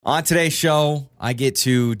On today's show, I get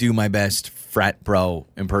to do my best frat bro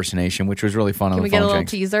impersonation, which was really fun on the Can we get a Phone little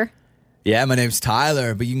Jenks. teaser? Yeah, my name's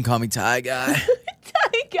Tyler, but you can call me Ty Guy.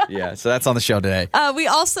 Ty Guy. Yeah, so that's on the show today. We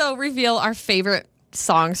also reveal our favorite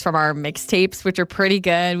songs from our mixtapes, which are pretty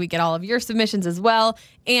good. We get all of your submissions as well.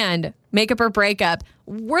 And makeup or breakup.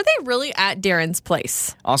 Were they really at Darren's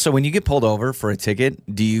place? Also, when you get pulled over for a ticket,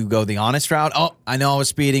 do you go the honest route? Oh, I know I was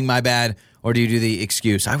speeding, my bad. Or do you do the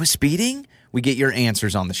excuse? I was speeding? We get your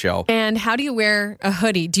answers on the show. And how do you wear a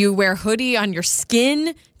hoodie? Do you wear a hoodie on your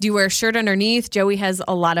skin? Do you wear a shirt underneath? Joey has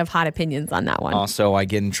a lot of hot opinions on that one. Also, I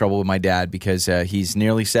get in trouble with my dad because he's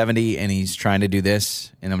nearly 70 and he's trying to do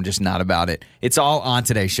this, and I'm just not about it. It's all on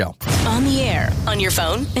today's show. On the air, on your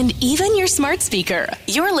phone, and even your smart speaker.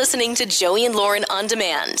 You're listening to Joey and Lauren On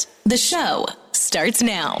Demand. The show starts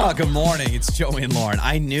now. Oh, good morning. It's Joey and Lauren.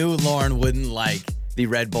 I knew Lauren wouldn't like the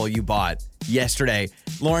Red Bull you bought yesterday.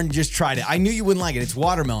 Lauren just tried it. I knew you wouldn't like it. It's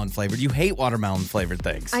watermelon flavored. You hate watermelon flavored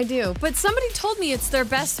things. I do. But somebody told me it's their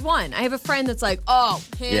best one. I have a friend that's like, oh,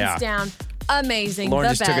 hands down, amazing, Lauren the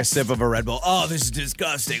just best. took a sip of a Red Bull. Oh, this is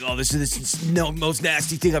disgusting. Oh, this is no most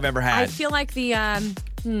nasty thing I've ever had. I feel like the,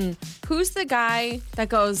 who's the guy that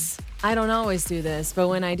goes, I don't always do this, but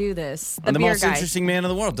when I do this, the beer most guy. Interesting man in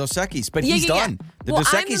the world, Dos Equis. But he's done. The well,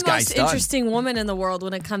 Dos I'm Equis the guy's most done. interesting woman in the world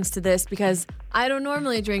when it comes to this because I don't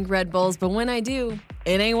normally drink Red Bulls, but when I do,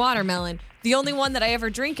 it ain't watermelon. The only one that I ever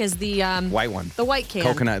drink is the white one. the white can.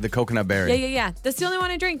 The coconut berry. Yeah. That's the only one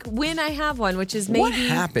I drink when I have one, which is maybe What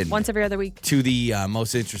happened once every other week. to the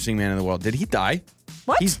most interesting man in the world? Did he die?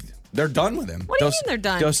 What? They're done with him. What do you mean they're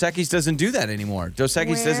done? Dos Equis doesn't do that anymore. Dos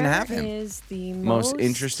Equis doesn't have him. Where is the Most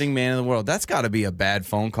interesting man in the world. That's got to be a bad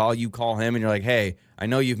phone call. You call him and you're like, hey, I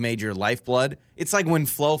know you've made your lifeblood. It's like when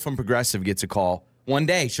Flo from Progressive gets a call. One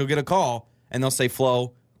day she'll get a call and they'll say,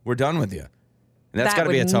 Flo, we're done with you. And that's got to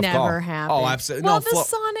be a tough call. That would never happen. Oh, absolutely. Well, no, the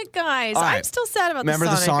Sonic guys. All right. I'm still sad about Remember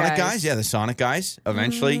the Sonic guys? Yeah, the Sonic guys.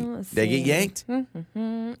 Eventually, they get yanked.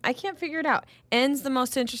 I can't figure it out. Ends the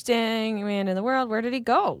most interesting man in the world. Where did he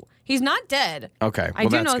go? He's not dead. Okay. I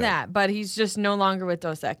do know that, but he's just no longer with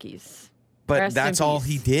Dos Equis. But Rest that's in all peace.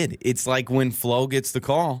 he did. It's like when Flo gets the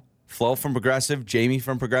call. Flo from Progressive, Jamie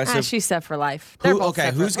from Progressive. She's set for life. They're both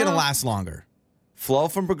set Who's for- going to last longer? Flo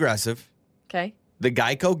from Progressive, Okay. the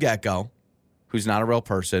Geico Gecko, who's not a real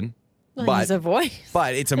person, Well, he's a voice.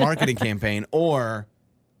 but it's a marketing campaign, or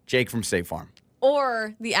Jake from State Farm.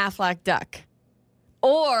 Or the Aflac Duck.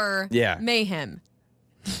 Or Yeah. Mayhem.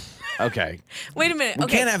 Okay. Wait a minute. We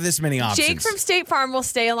Okay. can't have this many options. Jake from State Farm will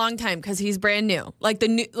stay a long time because he's brand new, like the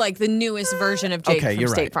newest version of Jake okay, from you're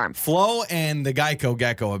State right. Farm. Flo and the Geico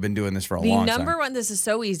Gecko have been doing this for a The long number time. one, this is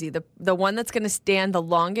so easy. The one that's going to stand the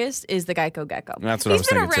longest is the Geico Gecko. That's what I was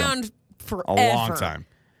thinking, He's too. been around forever. A long time.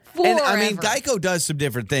 And I mean, Geico does some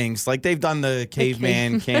different things. Like they've done the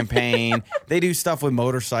caveman campaign. They do stuff with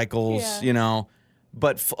motorcycles, you know.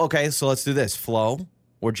 But okay, so let's do this: Flo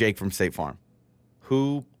or Jake from State Farm.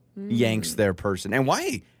 Who yanks their person? And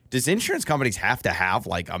why does insurance companies have to have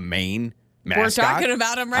like a main mascot? We're talking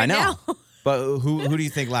about him right I know. now. But who do you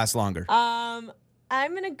think lasts longer? I'm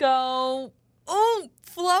gonna go. Oh,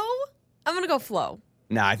 Flo. I'm gonna go Flo.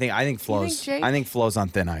 No, I think Flo's. Jake? I think Flo's on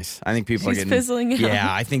thin ice. I think people are She's getting fizzling out.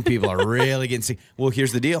 Yeah, I think people are really getting sick. Well,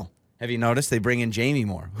 here's the deal. Have you noticed they bring in Jamie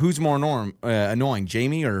more? Who's more annoying,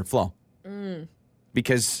 Jamie or Flo?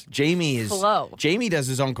 Because Jamie is Flo. Jamie does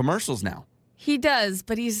his own commercials now. He does,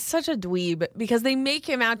 but he's such a dweeb because they make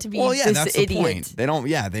him out to be Well, yeah, this that's idiot. the point. They don't.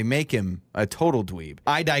 Yeah, they make him a total dweeb.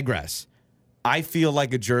 I digress. I feel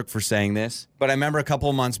like a jerk for saying this, but I remember a couple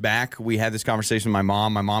of months back, we had this conversation with my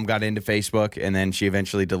mom. My mom got into Facebook, and then she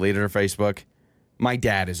eventually deleted her Facebook. My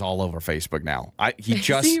dad is all over Facebook now.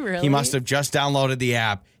 Really? He must have just downloaded the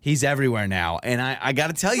app. He's everywhere now. And I got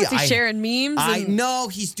to tell you, Is he sharing memes? I know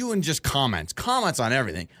he's doing just comments on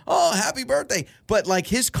everything. Oh, happy birthday. But like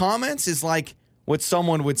his comments is like what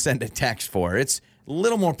someone would send a text for. It's a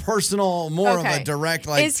little more personal, more of a direct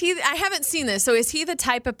like. Is he? I haven't seen this. So is he the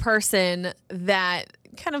type of person that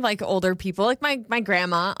kind of like older people, like my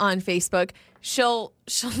grandma on Facebook? She'll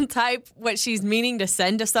type what she's meaning to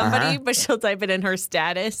send to somebody, but she'll type it in her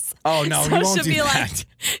status. Oh no, so you won't she'll do be that.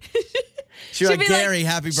 Like, she'll be like, be Gary,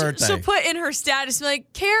 happy birthday. She'll put in her status, be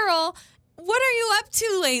like, Carol, what are you up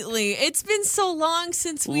to lately? It's been so long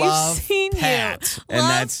since we've Love seen Pat. you. And Love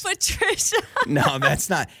that's- Patricia. No, that's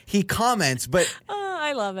not. He comments, but Oh,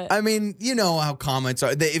 I love it. I mean, you know how comments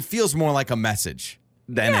are. It feels more like a message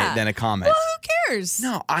than a comment. Well, who cares?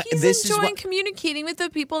 No, he's this is enjoying what- communicating with the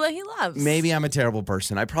people that he loves. Maybe I'm a terrible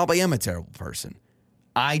person. I probably am a terrible person.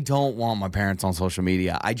 I don't want my parents on social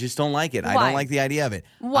media. I just don't like it. I Why? don't like the idea of it.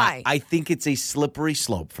 Why? I think it's a slippery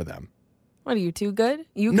slope for them. What are you, too good?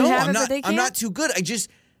 You can have it, but they can't? I'm not too good.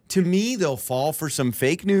 To me, they'll fall for some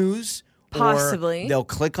fake news. Possibly. Or they'll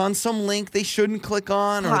click on some link they shouldn't click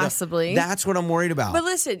on. Possibly. That's what I'm worried about. But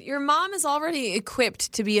listen, your mom is already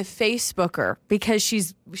equipped to be a Facebooker because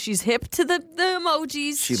she's hip to the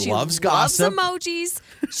emojis. She loves gossip. Loves emojis.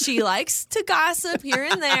 She likes to gossip here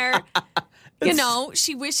and there.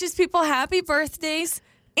 She wishes people happy birthdays.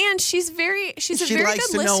 And she's a very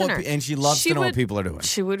good listener. And she loves to know what people are doing.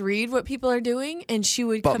 She would read what people are doing, and she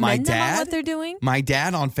would commend them on what they're doing. My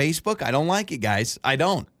dad on Facebook, I don't like it, guys. I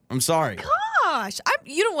don't. I'm sorry. Gosh.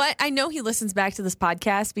 You know what? I know he listens back to this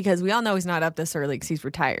podcast because we all know he's not up this early because he's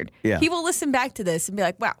retired. Yeah. He will listen back to this and be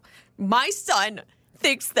like, wow, my son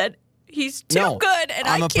thinks that he's too good and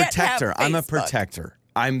I can't have Facebook. I'm a protector.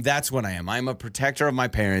 That's what I am. I'm a protector of my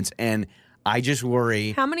parents, and I just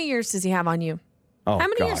worry. How many years does he have on you? Oh, How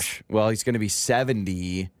many gosh. years? Well, he's going to be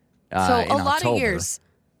 70 so in a lot October. of years.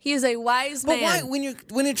 He is a wise man. But why, when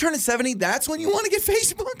you're turning 70, that's when you want to get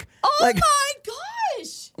Facebook? Oh, my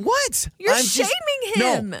gosh. What? You're shaming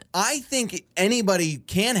him. No, I think anybody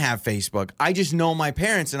can have Facebook. I just know my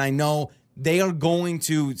parents, and I know they are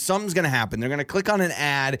something's going to happen. They're going to click on an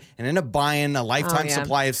ad and end up buying a lifetime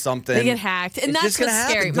supply of something. They get hacked. And that's what's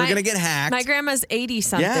scary. They're going to get hacked. My grandma's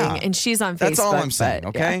 80-something, and she's on Facebook. That's all I'm saying,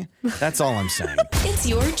 okay? Yeah. That's all I'm saying. It's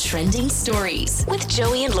your trending stories with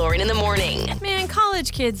Joey and Lauren in the morning. Man,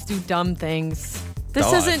 college kids do dumb things.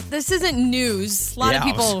 This isn't news. A lot of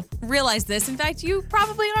people realize this. In fact, you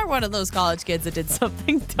probably are one of those college kids that did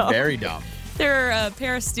something dumb. Very dumb. There are a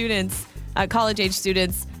pair of students, college-age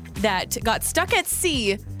students, that got stuck at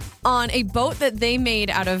sea on a boat that they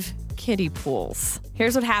made out of kiddie pools.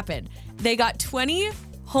 Here's what happened. They got 20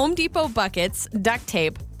 Home Depot buckets, duct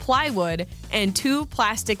tape, plywood, and 2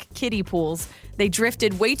 plastic kiddie pools. They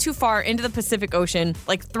drifted way too far into the Pacific Ocean,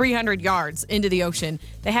 like 300 yards into the ocean.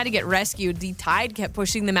 They had to get rescued. The tide kept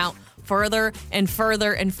pushing them out further and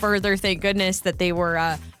further and further. Thank goodness that they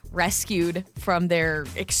were rescued from their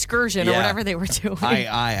excursion or whatever they were doing.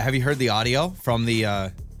 Have you heard the audio from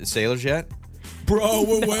the sailors yet? Bro,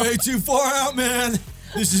 we're way too far out, man.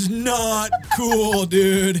 This is not cool,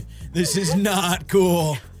 dude. This is not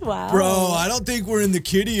cool. Wow. Bro, I don't think we're in the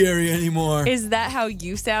kiddie area anymore. Is that how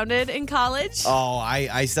you sounded in college? Oh,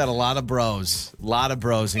 I said a lot of bros. A lot of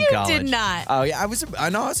bros in college. You did not. Oh, yeah. I was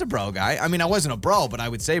a bro guy. I mean, I wasn't a bro, but I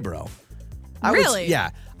would say bro. Really?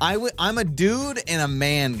 I'm a dude and a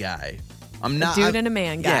man guy. I'm not a dude and a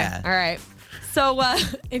man guy. Yeah. All right. So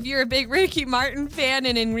if you're a big Ricky Martin fan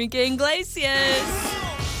and Enrique Iglesias,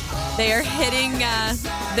 they are hitting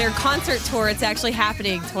their concert tour. It's actually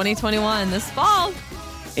happening 2021 this fall.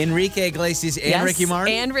 Enrique Iglesias and Ricky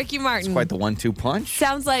Martin? And Ricky Martin. It's quite the 1-2 punch.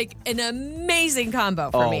 Sounds like an amazing combo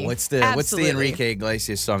for me. What's the Enrique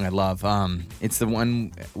Iglesias song I love? It's the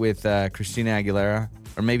one with Christina Aguilera.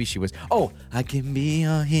 Or maybe she was. Oh, I can be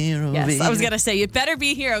a hero. Yes, I was going to say, you better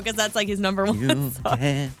be hero because that's like his number one you song.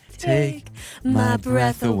 Can't take my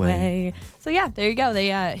breath away. So yeah, there you go. They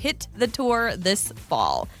hit the tour this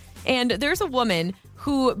fall. And there's a woman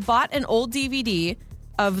who bought an old DVD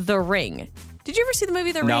of The Ring. Did you ever see the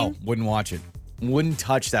movie The Ring? No, wouldn't watch it. Wouldn't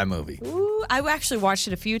touch that movie. Ooh, I actually watched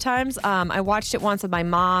it a few times. I watched it once with my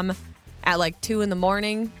mom at like 2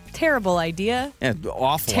 a.m. Terrible idea. Yeah,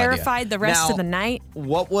 awful Terrified idea. the rest of the night.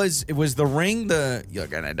 Was The Ring you're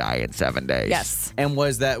gonna die in 7 days? Yes. And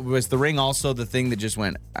was The Ring also the thing that just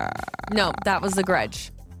went? No, that was The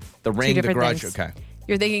Grudge. The Ring, The Grudge. Things. Okay.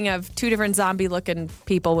 You're thinking of 2 different zombie-looking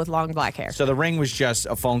people with long black hair. So The Ring was just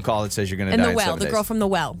a phone call that says you're gonna die in 7 days. And the girl from The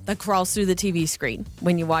Well that crawls through the TV screen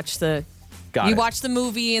when you watch the. Watch the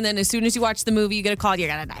movie, and then as soon as you watch the movie, you get a call. You're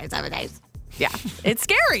gonna die in 7 days. Yeah, it's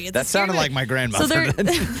scary. That sounded like my grandmother. So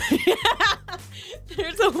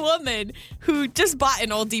there's a woman who just bought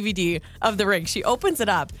an old DVD of The Ring. She opens it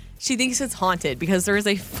up. She thinks it's haunted because there is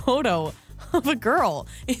a photo of a girl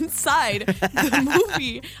inside the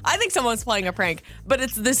movie. I think someone's playing a prank, but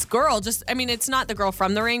it's this girl. It's not the girl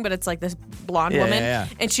from The Ring, but it's like this blonde woman,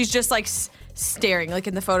 and she's just like staring. Like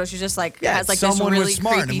in the photo, she's just like has like this really was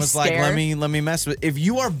smart creepy and was stare. like, let me mess with. If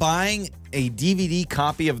you are buying a DVD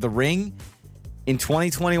copy of The Ring in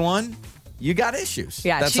 2021, you got issues.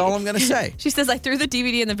 Yeah, that's all I'm going to say. She says, I threw the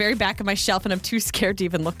DVD in the very back of my shelf and I'm too scared to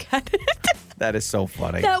even look at it. That is so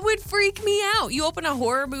funny. That would freak me out. You open a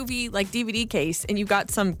horror movie like DVD case and you've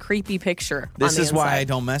got some creepy picture. This is inside. why I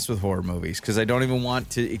don't mess with horror movies, because I don't even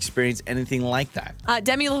want to experience anything like that.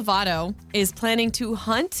 Demi Lovato is planning to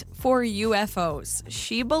hunt for UFOs.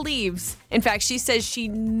 She believes, in fact, she says she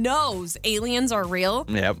knows aliens are real.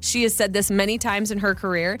 Yep. She has said this many times in her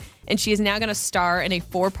career, and she is now going to star in a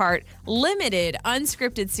 4-part limited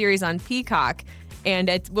unscripted series on Peacock. and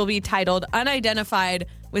it will be titled Unidentified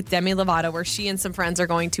with Demi Lovato, where she and some friends are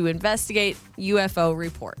going to investigate UFO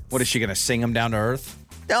reports. What is she going to sing them down to earth?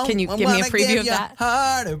 Can you give me a preview of that?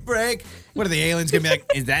 Heart to break. What are the aliens going to be like?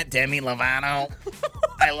 Is that Demi Lovato?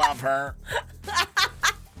 I love her.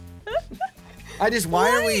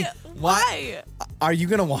 Why? Are you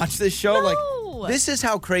going to watch this show? No. Like, this is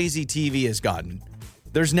how crazy TV has gotten.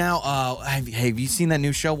 There's now, have you seen that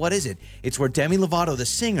new show? What is it? It's where Demi Lovato, the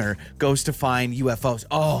singer, goes to find UFOs.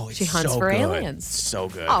 Oh, it's she hunts so for good. aliens. So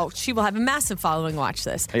good. Oh, she will have a massive following. Watch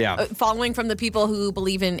this. Yeah. Following from the people who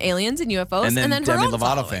believe in aliens and UFOs. And then her Demi own Lovato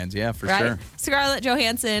following, fans. Yeah, for right? sure. Scarlett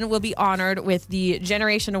Johansson will be honored with the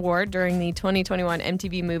Generation Award during the 2021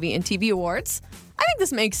 MTV Movie and TV Awards. I think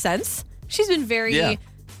this makes sense. She's been very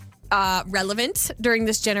relevant during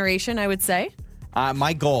this generation, I would say.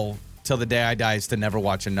 My goal till the day I die is to never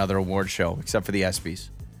watch another award show except for the ESPYs.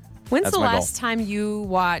 When's That's the my last time you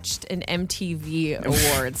watched an MTV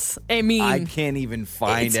Awards? I mean, I can't even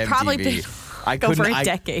find it's MTV. Probably been I over a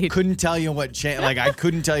decade. I couldn't tell you what channel. Like, I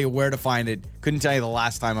couldn't tell you where to find it. Couldn't tell you the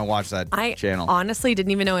last time I watched that channel. I honestly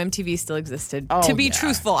didn't even know MTV still existed. Oh, to be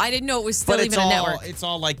truthful, I didn't know it was still even a network. It's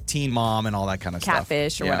all like Teen Mom and all that kind of stuff.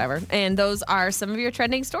 Catfish or whatever. And those are some of your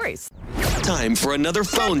trending stories. Time for another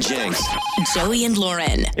Phone Jenks. Joey and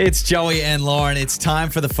Lauren. It's Joey and Lauren. It's time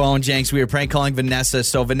for the Phone Jenks. We are prank calling Vanessa.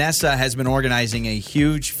 So Vanessa has been organizing a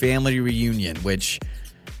huge family reunion, which,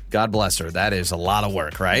 God bless her, that is a lot of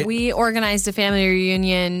work, right? We organized a family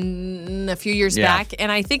reunion a few years back,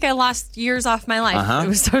 and I think I lost years off my life. It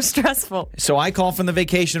was so stressful. So I call from the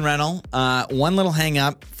vacation rental. One little hang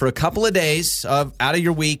up. For a couple of days out of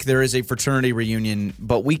your week, there is a fraternity reunion,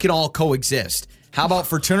 but we can all coexist. How about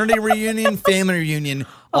fraternity reunion, family reunion,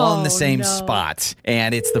 all in the same spot?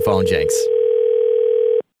 And it's the Phone Jenks.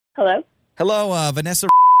 Hello? Hello, Vanessa.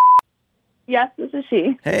 Yes, this is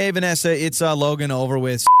she. Hey, Vanessa. It's Logan over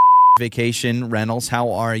with Vacation Rentals.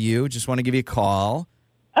 How are you? Just want to give you a call.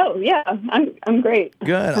 Oh, yeah. I'm great.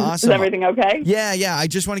 Good. Awesome. Is everything okay? Yeah. I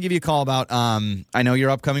just want to give you a call about, I know your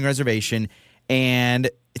upcoming reservation, and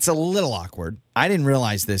it's a little awkward. I didn't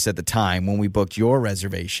realize this at the time when we booked your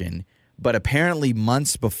reservation, but apparently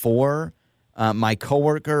months before, my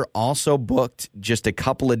coworker also booked just a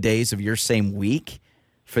couple of days of your same week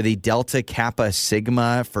for the Delta Kappa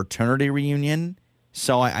Sigma fraternity reunion.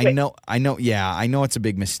 So I know it's a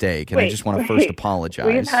big mistake, and I just want to first apologize.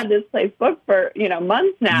 We've had this place booked for,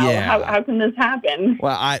 months now. Yeah. How can this happen?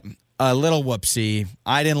 Well, a little whoopsie.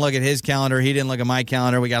 I didn't look at his calendar. He didn't look at my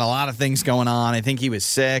calendar. We got a lot of things going on. I think he was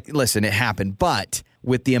sick. Listen, it happened. But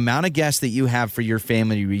with the amount of guests that you have for your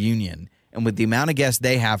family reunion, and with the amount of guests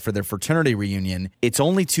they have for their fraternity reunion, it's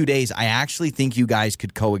only 2 days. I actually think you guys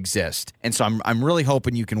could coexist. And so I'm really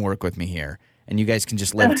hoping you can work with me here, and you guys can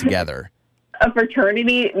just live together. A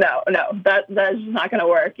fraternity? No, that's just not going to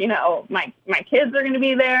work. My kids are going to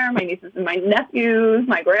be there, my nieces and my nephews,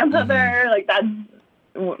 my grandmother.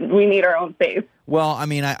 We need our own space. Well, I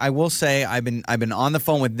mean, I will say I've been on the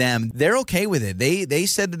phone with them. They're okay with it. They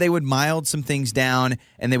said that they would mild some things down,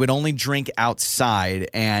 and they would only drink outside,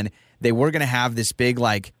 and they were going to have this big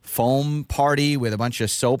foam party with a bunch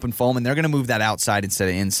of soap and foam, and they're going to move that outside instead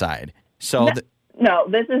of inside. So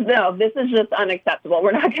this is just unacceptable.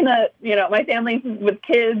 We're not going to, my family's with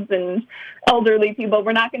kids and elderly people.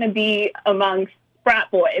 We're not going to be amongst frat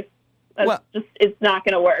boys. It's not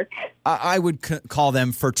going to work. I would call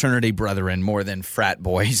them fraternity brethren more than frat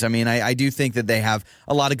boys. I mean, I do think that they have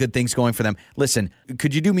a lot of good things going for them. Listen,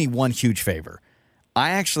 could you do me one huge favor?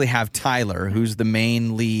 I actually have Tyler, who's the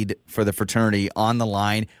main lead for the fraternity, on the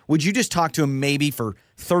line. Would you just talk to him maybe for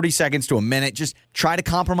 30 seconds to a minute? Just try to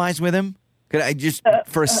compromise with him? Could I just,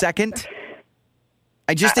 for a second?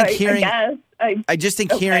 I just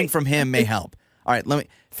think hearing from him may help. All right,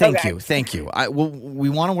 thank you. We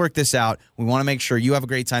want to work this out. We want to make sure you have a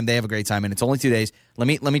great time, they have a great time, and it's only 2 days. Let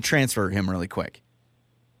me transfer him really quick.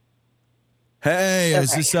 Hey,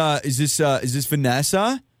 okay. Is this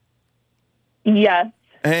Vanessa? Yes.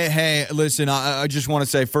 Hey, listen, I just want to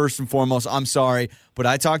say first and foremost, I'm sorry, but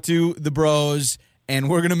I talked to the bros,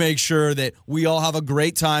 and we're going to make sure that we all have a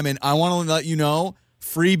great time, and I want to let you know,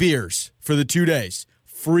 free beers for the 2 days.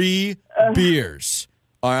 Free beers.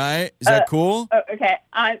 All right? Is that cool? Okay.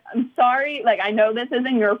 I'm sorry. I know this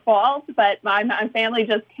isn't your fault, but my family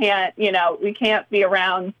just can't, we can't be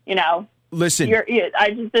around, Listen.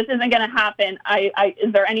 This isn't going to happen.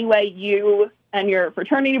 Is there any way you and your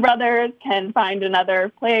fraternity brothers can find another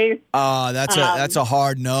place? That's a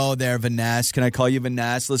hard no there, Vanessa. Can I call you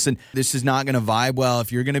Vanessa? Listen, this is not going to vibe well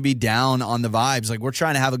if you're going to be down on the vibes. We're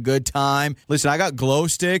trying to have a good time. Listen, I got glow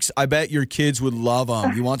sticks. I bet your kids would love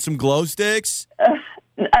them. You want some glow sticks?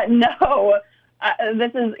 No.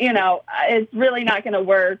 this is, it's really not going to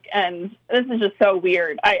work. And this is just so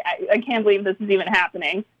weird. I can't believe this is even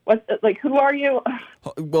happening. Who are you?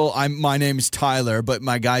 Well, my name is Tyler, but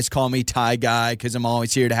my guys call me Ty Guy because I'm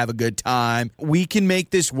always here to have a good time. We can make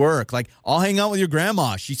this work. Like, I'll hang out with your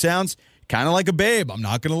grandma. She sounds kind of like a babe. I'm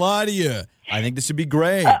not going to lie to you. I think this would be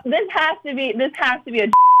great. This has to be a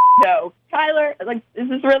joke. Tyler, is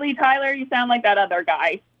this really Tyler? You sound like that other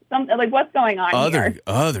guy. What's going on here?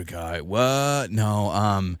 Other guy? What?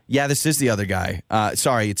 No. Yeah, this is the other guy.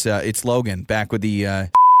 Sorry, it's Logan back with the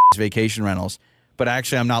vacation rentals. But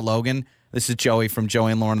actually, I'm not Logan. This is Joey from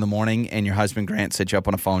Joey and Lauren in the Morning, and your husband Grant set you up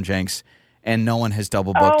on a Phone Jenks, and no one has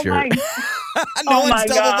double booked your. No one's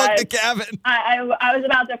double booked the cabin. I was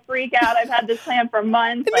about to freak out. I've had this plan for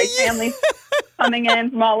months. Families coming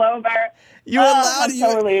in from all over. You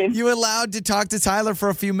allowed to talk to Tyler for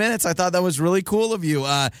a few minutes. I thought that was really cool of you.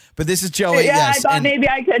 But this is Joey. Yeah, yes, I thought maybe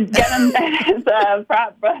I could get him his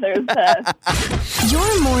frat brothers.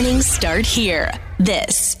 Your mornings start here.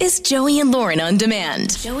 This is Joey and Lauren on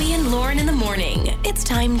Demand. Joey and Lauren in the Morning. It's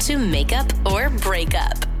time to make up or break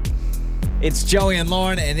up. It's Joey and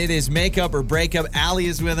Lauren, and it is make up or break up. Allie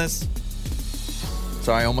is with us.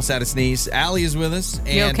 Sorry, I almost had a sneeze. Allie is with us. And,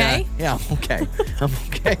 you okay? Yeah, I'm okay. I'm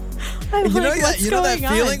okay. What's you know that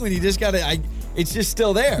going feeling on? when you just got to, it's just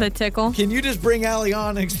still there. The tickle. Can you just bring Allie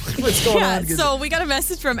on and explain what's going on? Yeah, so we got a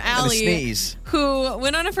message from Allie, who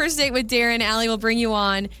went on a first date with Darren. Allie will bring you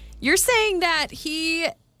on. You're saying that he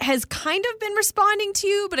has kind of been responding to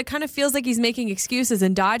you, but it kind of feels like he's making excuses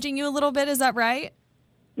and dodging you a little bit. Is that right?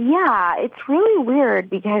 Yeah, it's really weird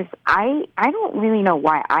because I don't really know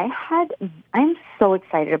why. I'm so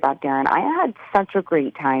excited about Darren. I had such a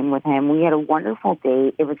great time with him. We had a wonderful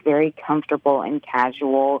date. It was very comfortable and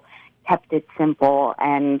casual, kept it simple,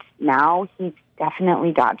 and now he's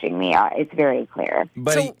definitely dodging me. It's very clear.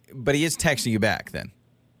 But he is texting you back then.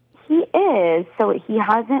 He is, so he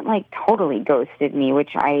hasn't totally ghosted me,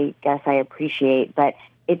 which I guess I appreciate, but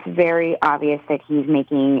it's very obvious that he's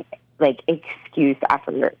making excuse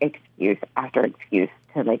after excuse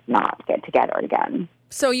to not get together again.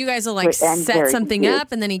 So you guys will set something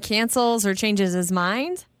up and then he cancels or changes his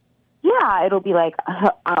mind? Yeah, it'll be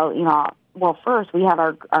well, first we had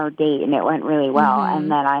our date and it went really well. Mm-hmm.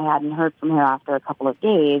 And then I hadn't heard from him after a couple of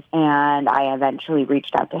days, and I eventually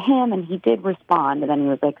reached out to him and he did respond. And then he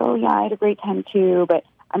was like, oh yeah, I had a great time too, but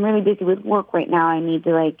I'm really busy with work right now. I need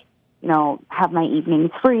to have my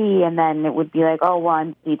evenings free. And then it would be oh, well,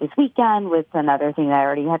 I'm busy this weekend with another thing that I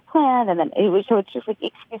already had planned. And then it's just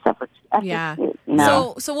excuse after excuse,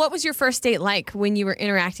 So what was your first date like when you were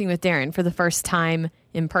interacting with Darren for the first time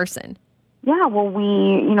in person? Yeah, well,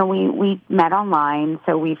 we met online,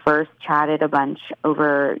 so we first chatted a bunch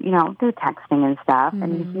over, through texting and stuff, mm-hmm.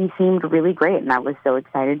 and he seemed really great, and I was so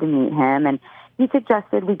excited to meet him, and he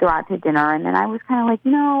suggested we go out to dinner, and then I was kind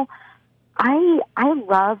of I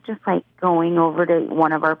love just going over to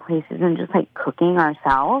one of our places and just cooking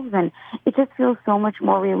ourselves, and it just feels so much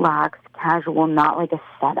more relaxed, casual, not like a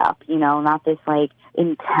setup, not this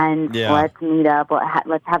intense, let's meet up,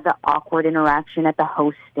 let's have the awkward interaction at the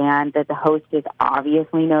host stand that the hostess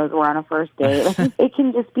obviously knows we're on a first date. It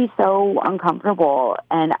can just be so uncomfortable,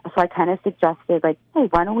 and so I kind of suggested hey,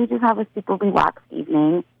 why don't we just have a super relaxed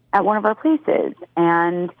evening at one of our places?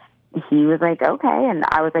 And he was okay. And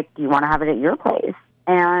I was do you want to have it at your place?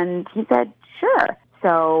 And he said, sure.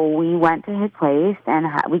 So we went to his place and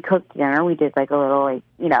we cooked dinner. We did a little,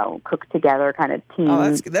 cook together kind of team. Oh,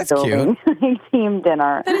 that's cute. Team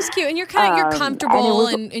dinner. That is cute. And you're you're comfortable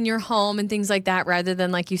in your home and things like that, rather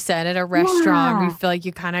than like you said at a restaurant where you feel like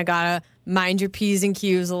you kind of got to mind your P's and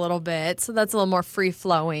Q's a little bit. So that's a little more free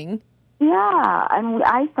flowing. Yeah, and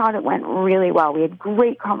I thought it went really well. We had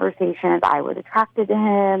great conversations. I was attracted to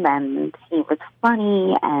him, and he was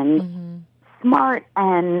funny and smart,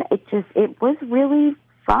 and it was really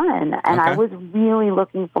fun. And I was really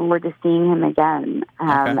looking forward to seeing him again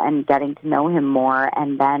and getting to know him more.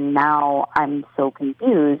 And then now I'm so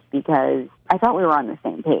confused because I thought we were on the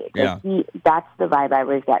same page. Yeah. That's the vibe I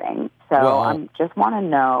was getting. So I just want to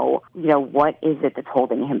know, what is it that's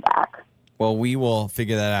holding him back? Well, we will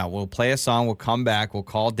figure that out. We'll play a song. We'll come back. We'll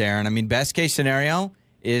call Darren. I mean, best case scenario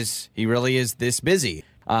is he really is this busy.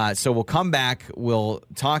 So we'll come back. We'll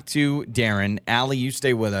talk to Darren. Allie, you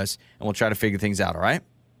stay with us, and we'll try to figure things out, all right?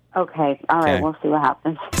 Okay. All right. We'll see what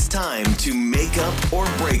happens. It's time to make up or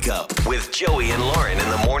break up with Joey and Lauren in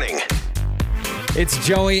the morning. It's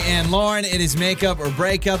Joey and Lauren. It is make up or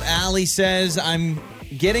break up. Allie says, I'm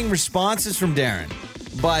getting responses from Darren,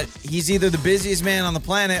 but he's either the busiest man on the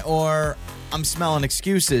planet or I'm smelling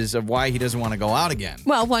excuses of why he doesn't want to go out again.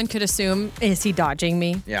 Well, one could assume, is he dodging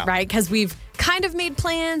me? Yeah. Right? Because we've kind of made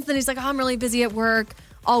plans. Then he's like, oh, I'm really busy at work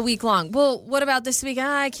all week long. Well, what about this week?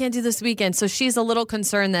 I can't do this weekend. So she's a little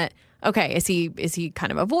concerned that, okay, is he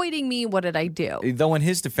kind of avoiding me? What did I do? Though in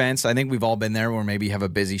his defense, I think we've all been there where maybe you have a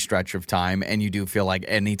busy stretch of time and you do feel like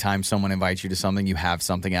anytime someone invites you to something, you have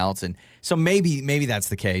something else. And so maybe that's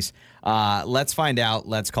the case. Let's find out.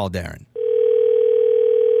 Let's call Darren.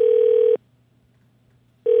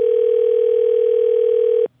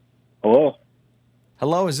 Hello?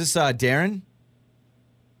 Hello, is this Darren?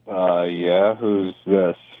 Yeah, who's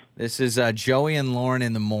this? This is Joey and Lauren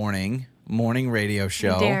in the morning radio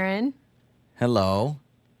show. Darren. Hello.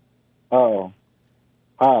 Oh.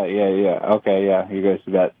 Hi, yeah. Okay, yeah. You guys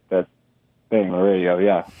got that thing on the radio,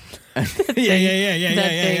 yeah.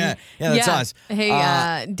 Yeah, that's us. Hey,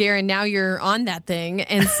 Darren, now you're on that thing.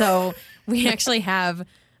 And so we actually have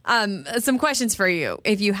some questions for you.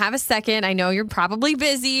 If you have a second, I know you're probably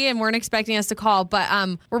busy and weren't expecting us to call, but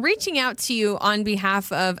we're reaching out to you on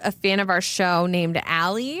behalf of a fan of our show named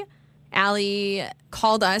Allie. Allie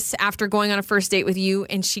called us after going on a first date with you,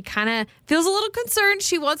 and she kind of feels a little concerned.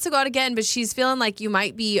 She wants to go out again, but she's feeling like you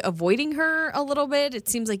might be avoiding her a little bit. It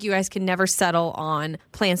seems like you guys can never settle on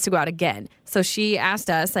plans to go out again. So she asked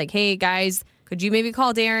us, like, hey, guys, could you maybe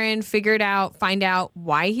call Darren, figure it out, find out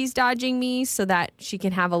why he's dodging me so that she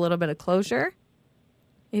can have a little bit of closure?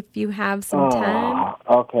 If you have some time.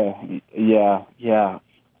 Okay. Yeah.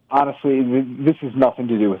 Honestly, this has nothing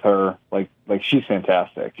to do with her. Like she's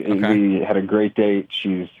fantastic. Okay. We had a great date.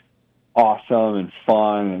 She's awesome and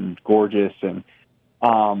fun and gorgeous. And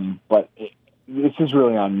but this is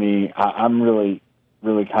really on me. I'm really,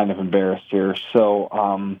 really kind of embarrassed here. So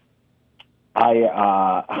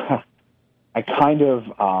I kind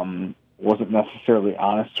of wasn't necessarily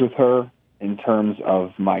honest with her in terms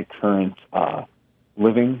of my current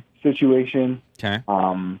living situation. Okay.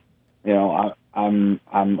 I'm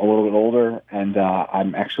a little bit older, and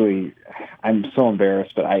I'm so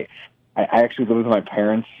embarrassed, but I actually live with my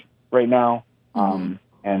parents right now, and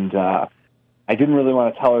I didn't really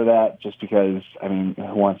want to tell her that just because, I mean,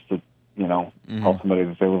 who wants to, tell somebody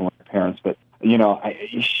that they live with their parents, but,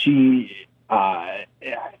 she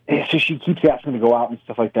keeps asking me to go out and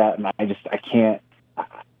stuff like that, and I can't,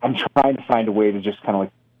 I'm trying to find a way to just kind of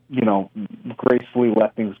like, gracefully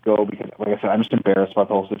let things go because, like I said, I'm just embarrassed about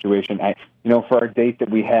the whole situation. For our date that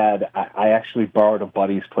we had, I actually borrowed a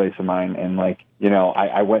buddy's place of mine, and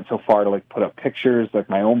I went so far to like put up pictures, like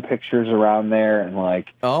my own pictures around there, and like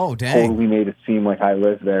totally made it seem like I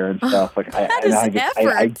lived there and stuff. Like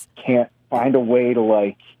I can't find a way to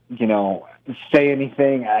like say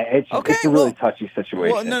anything. It's a really touchy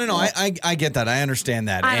situation. Well, no. I get that. I understand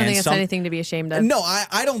that. I don't think it's anything to be ashamed of. No,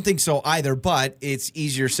 I don't think so either, but it's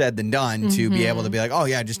easier said than done to be able to be like, oh,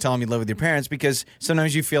 yeah, just tell them you live with your parents, because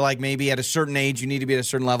sometimes you feel like maybe at a certain age you need to be at a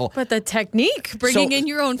certain level. But the technique, bringing in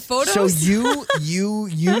your own photos. So you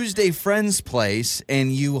used a friend's place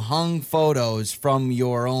and you hung photos from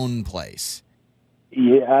your own place.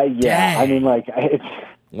 Yeah. Dang. I mean, like, it's...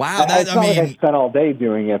 Wow, I spent all day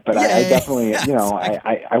doing it, but I definitely,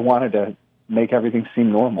 I wanted to make everything seem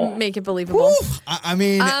normal. Make it believable. I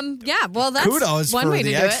mean, well, that's kudos one for way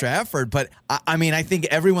the to do extra effort. But I mean, I think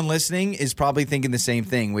everyone listening is probably thinking the same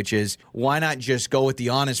thing, which is why not just go with the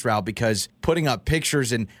honest route? Because putting up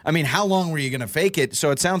pictures and, I mean, how long were you going to fake it?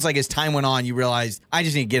 So it sounds like as time went on, you realized, I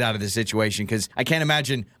just need to get out of this situation, because I can't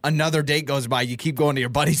imagine another date goes by, you keep going to your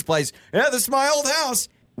buddy's place. Yeah, this is my old house.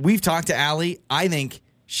 We've talked to Allie. I think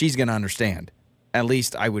she's going to understand. At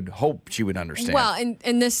least I would hope she would understand. Well,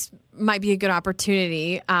 and this might be a good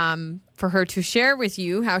opportunity for her to share with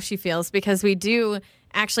you how she feels, because we do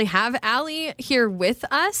actually have Allie here with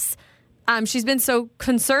us. She's been so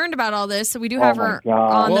concerned about all this, so we do have her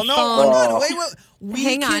on the phone. No, wait.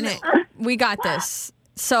 Hang on. We got this.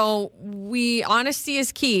 So honesty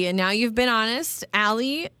is key, and now you've been honest.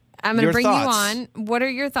 Allie, I'm going to bring you on. What are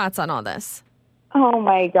your thoughts on all this? Oh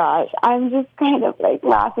my gosh, I'm just kind of like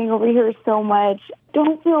laughing over here so much.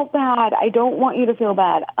 Don't feel bad. I don't want you to feel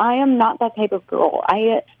bad. I am not that type of girl.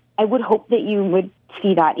 I would hope that you would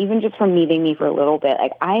see that, even just from meeting me for a little bit.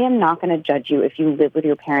 Like, I am not going to judge you if you live with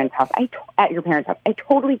your parents' house. At your parents' house. I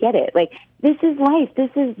totally get it. Like, this is life.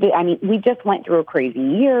 We just went through a crazy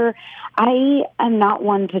year. I am not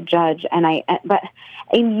one to judge, and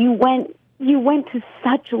you went to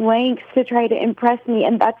such lengths to try to impress me,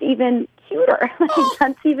 and that's even cuter.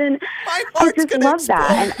 That's even. My heart's I just love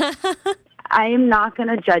that. And I am not going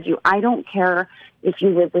to judge you. I don't care if you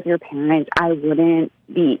live with your parents. I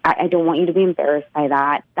don't want you to be embarrassed by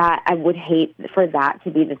that. That I would hate for that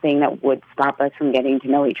to be the thing that would stop us from getting to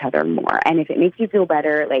know each other more. And if it makes you feel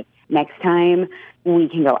better, like next time we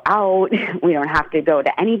can go out. We don't have to go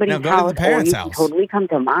to anybody's go house. to the parents' or you house. can totally come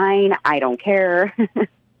to mine. I don't care.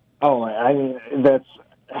 Oh, I mean,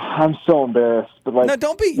 I'm so embarrassed. But like, No,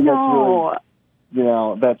 don't be. No.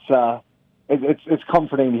 That's it's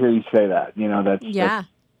comforting to hear you say that.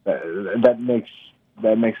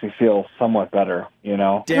 That makes me feel somewhat better.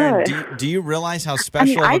 Darren, do you realize how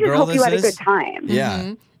special I of a just girl hope this you had is? a good time.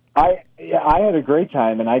 Yeah. I had a great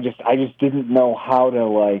time, and I just didn't know how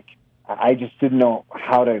to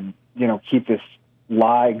keep this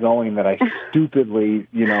lie going that I stupidly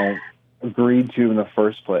agreed to in the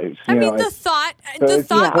first place. The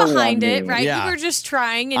thought behind it, right? Yeah. You were just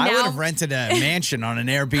trying, and I would now have rented a mansion on an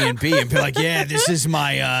Airbnb and be like, yeah, this is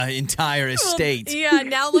my entire estate. Yeah,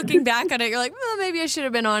 now looking back on it, you're like, well, maybe I should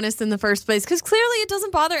have been honest in the first place, because clearly it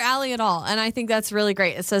doesn't bother Allie at all, and I think that's really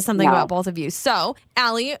great. It says something about both of you. So,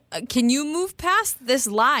 Allie, can you move past this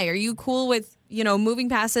lie? Are you cool with moving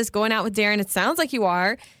past this, going out with Darren? It sounds like you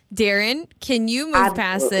are. Darren, can you move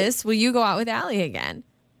past this? Will you go out with Allie again?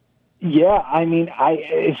 Yeah, I mean,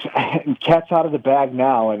 cat's out of the bag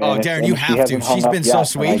now. And, Darren, you have to. She's been so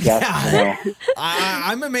sweet.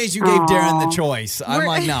 I'm amazed you gave Darren the choice. I'm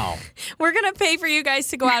like, no. We're going to pay for you guys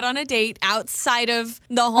to go out on a date outside of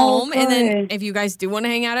the home. And then if you guys do want to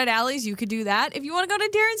hang out at Allie's, you could do that. If you want to go to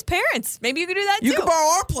Darren's parents, maybe you could do that too. You can borrow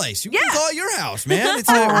our place. You can call your house, man.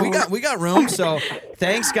 It's we got room. So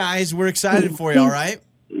thanks, guys. We're excited for you, all right?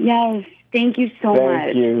 Yes. Thank you so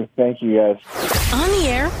much. Thank you, guys. On the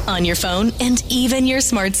air, on your phone, and even your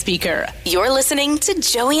smart speaker. You're listening to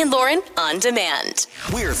Joey and Lauren on demand.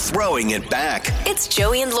 We're throwing it back. It's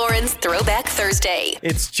Joey and Lauren's Throwback Thursday.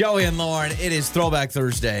 It's Joey and Lauren. It is Throwback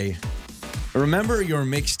Thursday. Remember your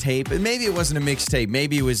mixtape? And maybe it wasn't a mixtape.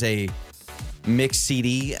 Maybe it was a mixed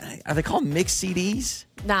CD. Are they called mixed CDs?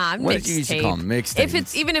 Nah, what did you used to call them?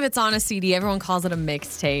 Mixtapes. Even if it's on a CD, everyone calls it a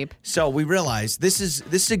mixtape. So we realized this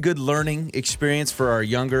is a good learning experience for our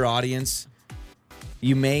younger audience.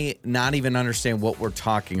 You may not even understand what we're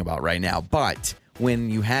talking about right now, but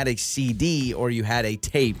when you had a CD or you had a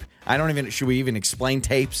tape, should we even explain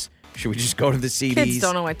tapes? Should we just go to the CDs? Kids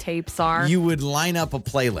don't know what tapes are. You would line up a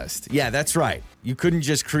playlist. Yeah, that's right. You couldn't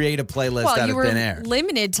just create a playlist out of thin air. You were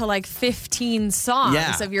limited to like 15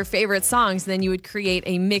 songs of your favorite songs. Then you would create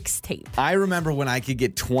a mixtape. I remember when I could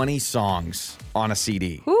get 20 songs on a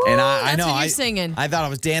CD. Ooh, and I know what you're singing. I thought I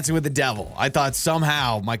was dancing with the devil. I thought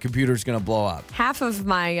somehow my computer's going to blow up. Half of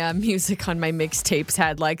my music on my mixtapes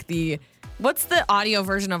had like what's the audio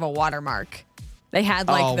version of a watermark? They had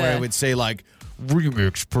like where it would say like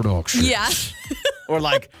remix production. Yeah. Or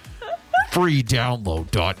like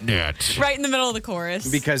freedownload.net. Right in the middle of the chorus.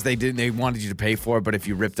 Because they wanted you to pay for it, but if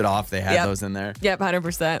you ripped it off, they had those in there. Yep,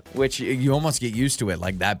 100%. Which you almost get used to it,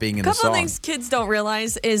 like that being in the song. A couple of things kids don't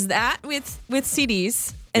realize is that with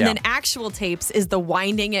CDs and then actual tapes is the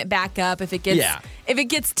winding it back up if it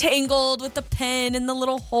gets tangled with the pen and the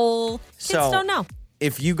little hole. Kids don't know.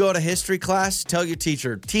 If you go to history class, tell your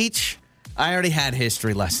teacher, teach. I already had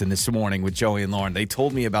history lesson this morning with Joey and Lauren. They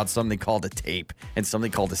told me about something called a tape and something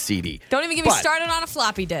called a CD. Don't even get me started on a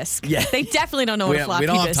floppy disk. Yeah. They definitely don't know what a floppy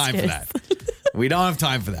disk is. We don't have time for that. We don't have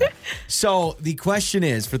time for that. So the question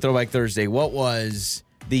is, for Throwback Thursday, what was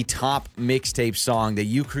the top mixtape song that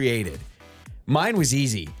you created? Mine was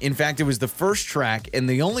easy. In fact, it was the first track, and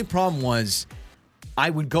the only problem was I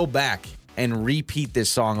would go back and repeat this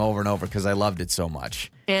song over and over because I loved it so much.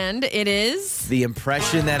 And it is? The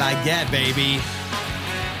Impression That I Get, baby.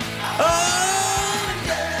 Oh,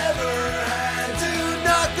 never had to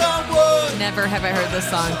knock on wood. Never have I heard this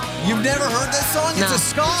song. You've never heard this song? No. It's a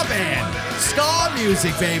ska band. Ska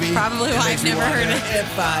music, baby. Probably why I've never heard it.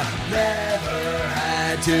 If I never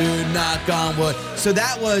had to knock on wood. So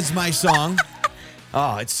that was my song.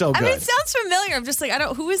 Oh, it's so good. I mean, it sounds familiar. I'm just like,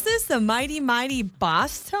 who is this? The Mighty Mighty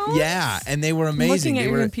Boss Tones? Yeah, and they were amazing. Looking at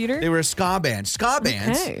your computer? They were a ska band. Ska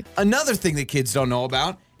bands, another thing that kids don't know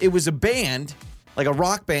about, it was a band, like a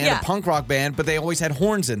rock band, a punk rock band, but they always had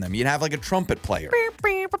horns in them. You'd have like a trumpet player.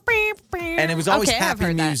 And it was always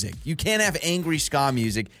happy music. You can't have angry ska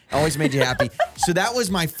music. It always made you happy. So that was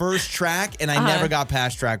my first track, and I never got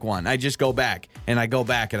past track one. I just go back, and I go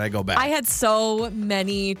back, and I go back. I had so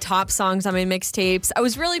many top songs on my mixtapes. I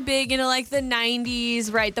was really big into like the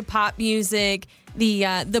 90s, right? The pop music.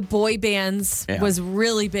 The boy bands was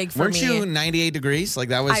really big for me. Weren't you 98 Degrees? Like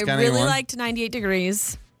that was kind of I really liked 98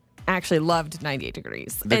 Degrees. actually loved 98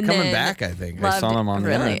 Degrees. They're coming back, I think. I saw them on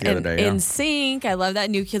the internet the other day. In Sync, I love that.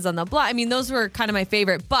 New Kids on the Block. I mean, those were kind of my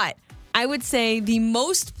favorite. But I would say the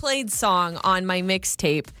most played song on my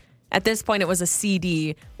mixtape, at this point it was a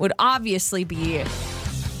CD, would obviously be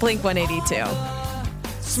Blink-182.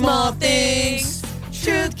 Small things,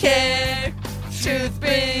 truth care, truth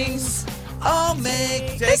brings.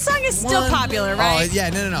 This song is still popular, right? Oh, yeah,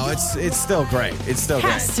 no. It's still great. It's still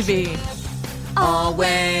great. Has to be.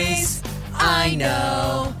 Always, I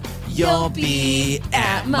know you'll be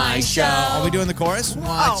at my show. Are we doing the chorus?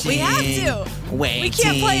 Oh, we have to. Waiting. We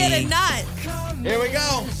can't play it and not. Here we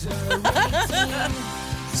go.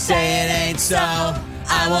 Say it ain't so.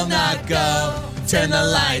 I will not go. Turn the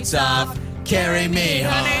lights off. Carry me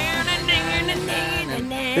home.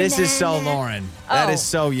 This is so Lauren. That is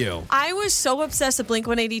so you. I was so obsessed with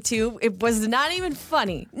Blink-182. It was not even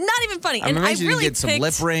funny. Not even funny. And I really get some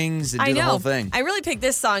lip rings and do the whole thing. I really picked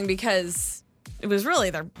this song because it was really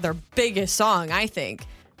their biggest song, I think.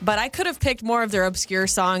 But I could have picked more of their obscure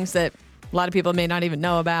songs that a lot of people may not even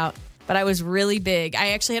know about. But I was really big. I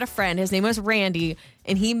actually had a friend. His name was Randy.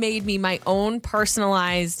 And he made me my own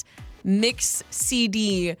personalized mix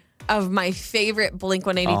CD of my favorite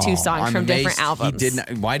Blink-182 songs from different albums. He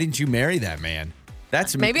didn't. Why didn't you marry that man?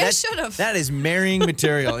 Maybe I should have. That is marrying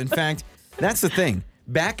material. In fact, that's the thing.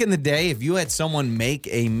 Back in the day, if you had someone make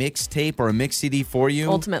a mixtape or a mix CD for you,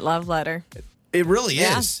 ultimate love letter. It really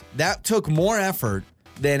is. That took more effort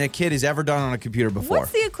than a kid has ever done on a computer before.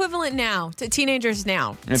 What's the equivalent now to teenagers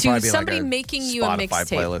now? It'd to somebody making you a mixtape.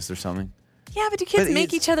 Spotify playlist or something. Yeah, but do kids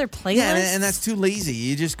make each other playlists? Yeah, and that's too lazy.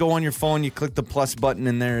 You just go on your phone, you click the plus button,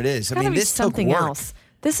 and there it is. I mean, this took work. Else.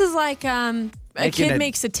 This is like a kid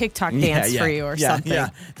makes a TikTok dance for you or something. Yeah,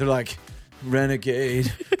 they're like,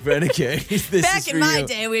 renegade. Back in my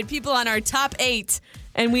day, we had people on our top 8,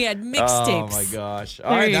 and we had mixtapes. Oh, my gosh.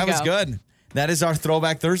 All right, that was good. That is our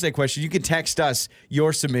Throwback Thursday question. You can text us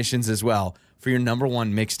your submissions as well for your number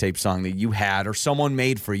one mixtape song that you had or someone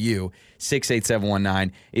made for you.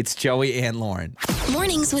 68719. It's Joey and Lauren.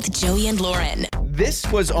 Mornings with Joey and Lauren. This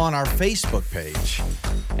was on our Facebook page,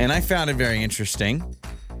 and I found it very interesting.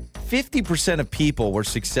 50% of people were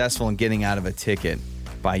successful in getting out of a ticket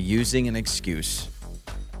by using an excuse.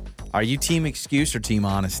 Are you team excuse or team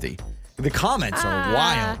honesty? The comments are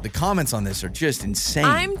wild. The comments on this are just insane.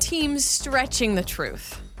 I'm team stretching the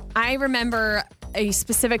truth. I remember a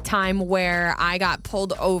specific time where I got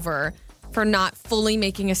pulled over for not fully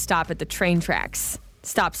making a stop at the train tracks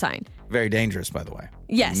stop sign. Very dangerous, by the way.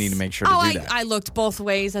 Yes. You need to make sure to do that. I looked both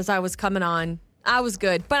ways as I was coming on. I was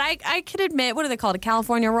good. But I can admit, what do they call it? A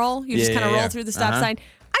California roll? You just kind of roll through the stop sign.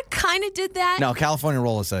 I kind of did that. No, California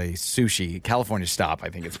roll is a sushi. California stop, I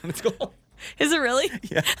think is what it's called. Is it really?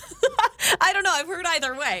 Yeah. I don't know. I've heard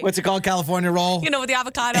either way. What's it called? California roll? You know, with the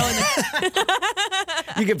avocado and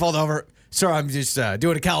the... You get pulled over. Sir, I'm just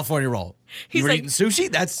doing a California roll. You were eating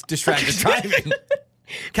sushi? That's distracted driving.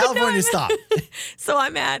 California stop. So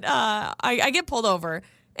I'm at, I get pulled over.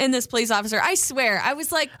 And this police officer, I swear, I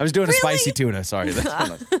was like, I was doing really? a spicy tuna. Sorry.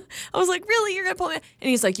 I was like, really? You're going to pull me? And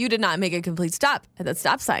he's like, you did not make a complete stop at that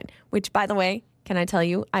stop sign. Which, by the way, can I tell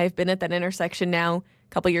you, I've been at that intersection now a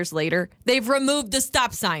couple years later. They've removed the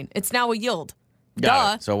stop sign. It's now a yield.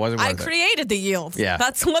 Duh. So it wasn't worth I created the yield. Yeah.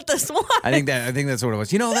 That's what this was. I think that's what it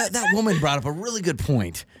was. You know, that woman brought up a really good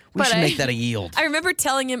point. We should make that a yield. I remember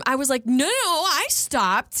telling him, I was like, no, I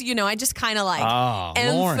stopped. You know, I just kind of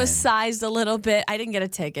emphasized Lauren. A little bit. I didn't get a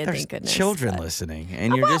ticket, There's thank goodness. Children listening,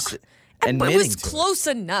 and you're just admitting but it was to close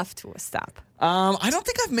enough to a stop. I don't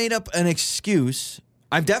think I've made up an excuse.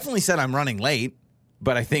 I've definitely said I'm running late.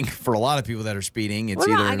 But I think for a lot of people that are speeding, it's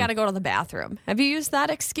either... I got to go to the bathroom. Have you used that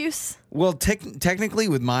excuse? Well, technically,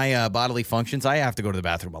 with my bodily functions, I have to go to the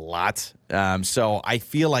bathroom a lot. So I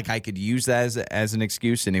feel like I could use that as an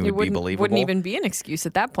excuse, and it would be believable. Wouldn't even be an excuse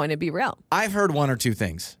at that point. It'd be real. I've heard one or two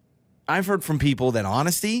things. I've heard from people that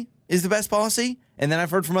honesty is the best policy, and then I've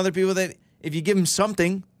heard from other people that if you give them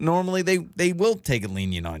something, normally they will take it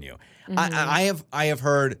lenient on you. Mm-hmm. I have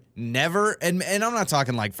heard never, and I'm not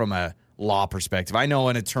talking like from a law perspective. I know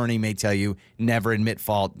an attorney may tell you never admit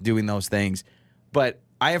fault doing those things, but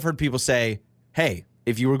I have heard people say, hey,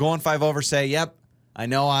 if you were going 5 over, say, yep, I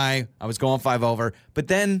know I was going 5 over. But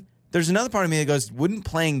then there's another part of me that goes, wouldn't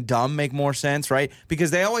playing dumb make more sense, right?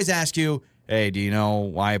 Because they always ask you, hey, do you know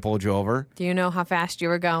why I pulled you over? Do you know how fast you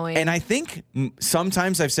were going? And I think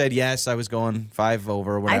sometimes I've said, yes, I was going 5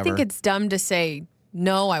 over or whatever. I think it's dumb to say,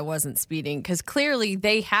 no, I wasn't speeding, because clearly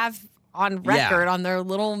they have on record on their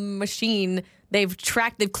little machine, they've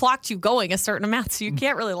clocked you going a certain amount, so you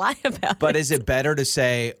can't really lie about it. But is it better to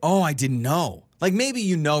say, oh, I didn't know? Like maybe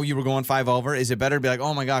you were going 5 over. Is it better to be like,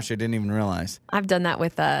 oh my gosh, I didn't even realize? I've done that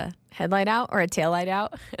with a headlight out or a tail light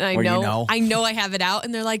out. And I know I have it out.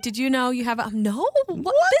 And they're like, did you know you have it? No.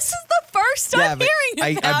 What? This is the first time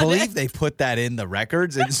hearing about it. I believe they put that in the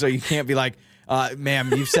records. And so you can't be like,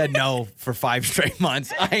 ma'am, you've said no for 5 straight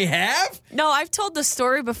months. I have? No, I've told the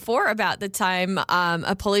story before about the time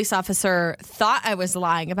a police officer thought I was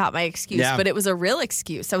lying about my excuse, but it was a real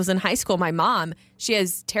excuse. I was in high school. My mom, she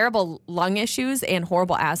has terrible lung issues and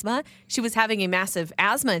horrible asthma. She was having a massive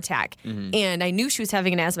asthma attack, and I knew she was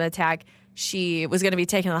having an asthma attack. She was going to be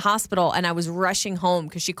taken to the hospital, and I was rushing home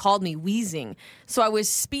because she called me wheezing. So I was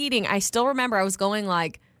speeding. I still remember I was going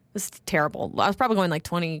like, this is terrible. I was probably going like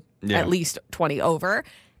 20, at least 20 over.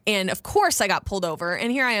 And of course I got pulled over.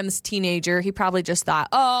 And here I am, this teenager. He probably just thought,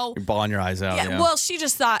 oh. You're bawling your eyes out. Yeah. Well,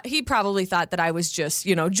 he probably thought that I was just,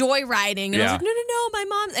 joyriding. And I was like, no, my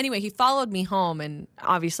mom. Anyway, he followed me home and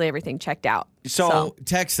obviously everything checked out. So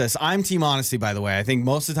text us. I'm team honesty, by the way. I think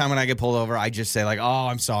most of the time when I get pulled over, I just say like, oh,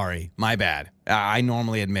 I'm sorry. My bad. I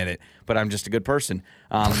normally admit it, but I'm just a good person.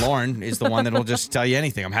 Lauren is the one that will just tell you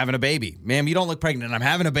anything. I'm having a baby. Ma'am, you don't look pregnant. I'm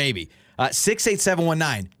having a baby.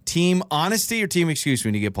 68719. Team honesty or team excuse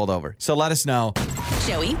when you get pulled over? So let us know.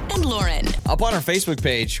 Joey and Lauren. Up on our Facebook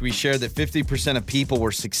page, we shared that 50% of people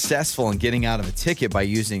were successful in getting out of a ticket by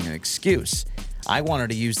using an excuse. I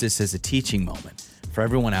wanted to use this as a teaching moment for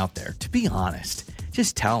everyone out there. To be honest,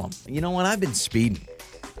 just tell them, you know what, I've been speeding.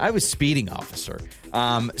 I was speeding, officer.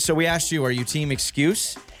 So we asked you, are you team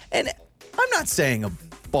excuse? And I'm not saying a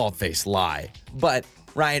bald-faced lie, but,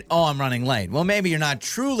 right, oh, I'm running late. Well, maybe you're not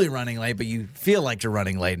truly running late, but you feel like you're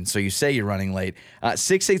running late, and so you say you're running late.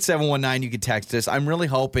 68719, you can text us. I'm really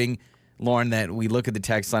hoping, Lauren, that we look at the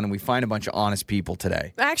text line and we find a bunch of honest people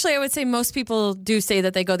today. Actually, I would say most people do say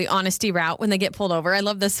that they go the honesty route when they get pulled over. I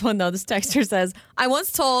love this one, though. This texter says, I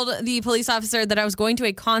once told the police officer that I was going to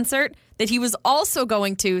a concert that he was also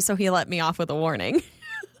going to, so he let me off with a warning.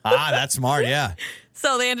 That's smart, yeah.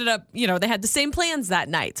 So they ended up, they had the same plans that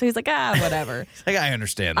night. So he's like, whatever. Like, I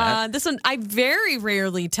understand that. This one, I very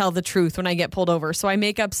rarely tell the truth when I get pulled over. So I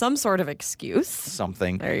make up some sort of excuse.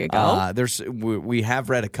 Something. There you go. We have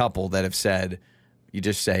read a couple that have said, you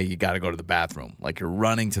just say you got to go to the bathroom. Like you're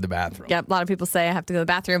running to the bathroom. Yep. A lot of people say I have to go to the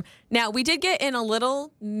bathroom. Now, we did get in a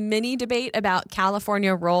little mini debate about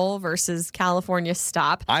California roll versus California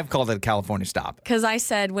stop. I've called it a California stop. Because I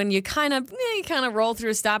said when you kind of roll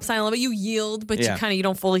through a stop sign a little bit, you yield, but you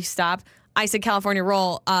don't fully stop. I said California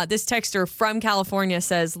roll. This texter from California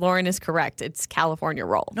says Lauren is correct. It's California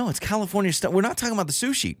roll. No, it's California stop. We're not talking about the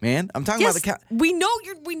sushi, man. I'm talking about the we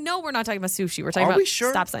know we're not talking about sushi. We're talking about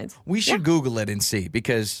stop signs. We should Google it and see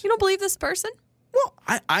because you don't believe this person? Well,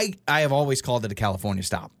 I have always called it a California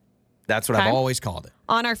stop. That's what I've always called it.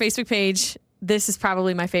 On our Facebook page, this is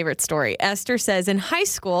probably my favorite story. Esther says, in high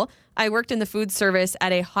school, I worked in the food service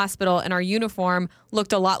at a hospital, and our uniform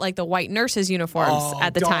looked a lot like the white nurses' uniforms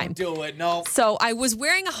at the time. Don't do it, no. So I was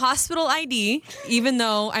wearing a hospital ID, even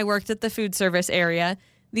though I worked at the food service area.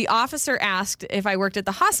 The officer asked if I worked at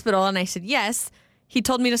the hospital, and I said yes. He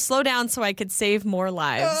told me to slow down so I could save more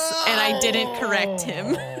lives, and I didn't correct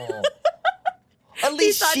him. At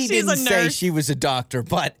least she didn't say she was a doctor,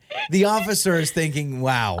 but the officer is thinking,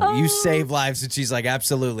 wow, you save lives. And she's like,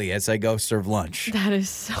 absolutely, as I go serve lunch. That is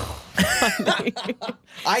so funny.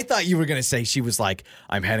 I thought you were going to say she was like,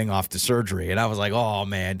 I'm heading off to surgery. And I was like, oh,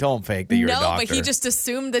 man, don't fake that you're a doctor. No, but he just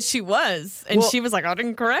assumed that she was. And she was like, I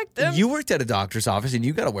didn't correct him. You worked at a doctor's office and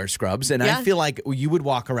you got to wear scrubs. And I feel like you would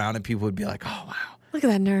walk around and people would be like, oh, wow. Look at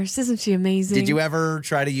that nurse. Isn't she amazing? Did you ever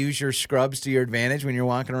try to use your scrubs to your advantage when you're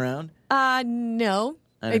walking around? No.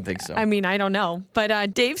 I didn't think so. I mean, I don't know.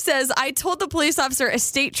 But Dave says, I told the police officer a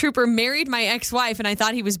state trooper married my ex-wife and I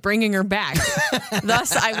thought he was bringing her back.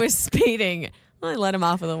 Thus, I was speeding. Well, I let him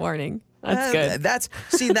off with a warning. That's good.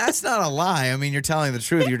 That's not a lie. I mean, you're telling the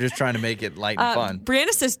truth. You're just trying to make it light and fun.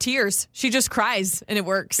 Brianna says tears. She just cries and it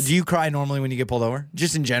works. Do you cry normally when you get pulled over?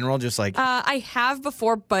 Just in general, just like... I have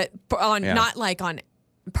before, but not like on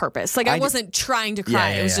purpose. Like I wasn't trying to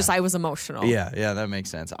cry. It was just I was emotional. Yeah, that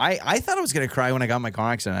makes sense. I thought I was going to cry when I got in my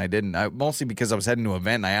car accident. I didn't. Mostly because I was heading to an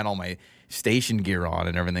event and I had all my station gear on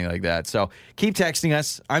and everything like that. So keep texting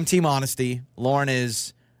us. I'm team honesty. Lauren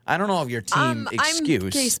is... I don't know if your team excuse. I'm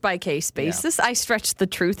case by case basis. Yeah. I stretch the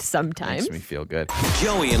truth sometimes. Makes me feel good.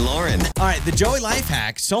 Joey and Lauren. All right, the Joey life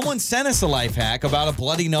hack. Someone sent us a life hack about a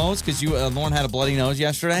bloody nose because Lauren had a bloody nose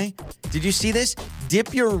yesterday. Did you see this?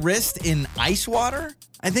 Dip your wrist in ice water,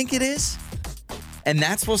 I think it is. And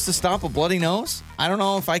that's supposed to stop a bloody nose? I don't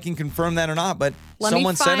know if I can confirm that or not, but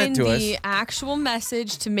someone sent it to us. Let me find the actual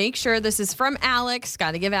message to make sure this is from Alex.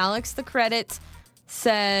 Got to give Alex the credit.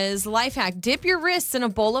 says, life hack, dip your wrists in a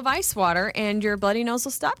bowl of ice water and your bloody nose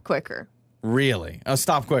will stop quicker. Really? Oh,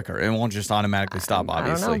 stop quicker. It won't just automatically stop,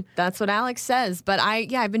 obviously. I don't know. That's what Alex says. But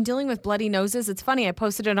I've been dealing with bloody noses. It's funny. I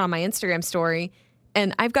posted it on my Instagram story,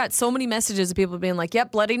 and I've got so many messages of people being like,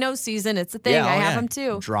 yep, bloody nose season. It's a thing. I have them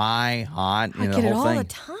too. Dry, hot, I get it all the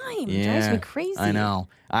time. It drives me crazy. I know.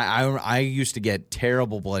 I used to get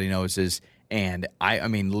terrible bloody noses, and I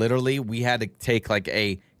mean, literally, we had to take like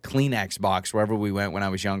a Kleenex box wherever we went when I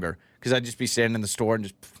was younger, because I'd just be standing in the store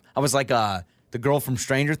and I was like the girl from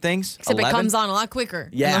Stranger Things. Except 11. It comes on a lot quicker.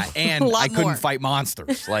 Yeah, and I couldn't fight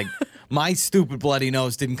monsters. Like, my stupid bloody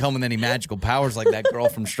nose didn't come with any magical powers like that girl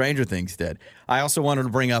from Stranger Things did. I also wanted to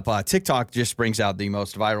bring up TikTok just brings out the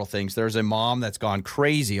most viral things. There's a mom that's gone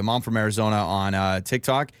crazy, a mom from Arizona on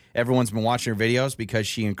TikTok. Everyone's been watching her videos because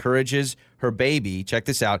she encourages her baby, check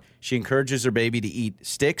this out, she encourages her baby to eat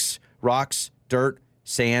sticks, rocks, dirt,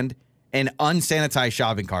 sand, and unsanitized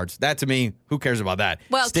shopping carts. That, to me, who cares about that?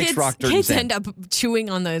 Well, sticks, rock, dirt, kids and sand. end up chewing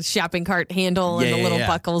on the shopping cart handle and the little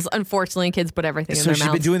buckles. Unfortunately, kids put everything in their mouth. So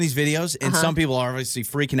she's been doing these videos, and some people are obviously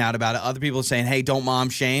freaking out about it. Other people are saying, hey, don't mom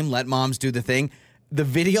shame. Let moms do the thing. The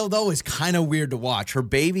video, though, is kind of weird to watch. Her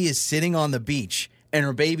baby is sitting on the beach, and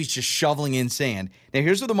her baby's just shoveling in sand. Now,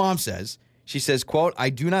 here's what the mom says. She says, quote, I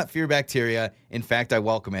do not fear bacteria. In fact, I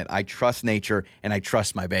welcome it. I trust nature, and I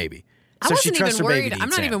trust my baby. I wasn't even worried. I'm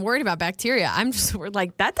not even worried about bacteria. I'm just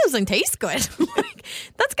like, that doesn't taste good.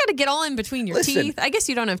 That's got to get all in between your teeth. I guess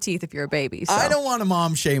you don't have teeth if you're a baby. So. I don't want to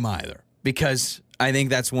mom shame either, because I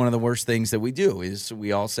think that's one of the worst things that we do is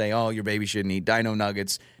we all say, oh, your baby shouldn't eat dino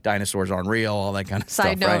nuggets. Dinosaurs aren't real, all that kind of stuff.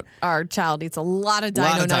 Side note, right? Our child eats a lot of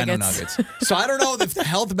dino nuggets. So I don't know if the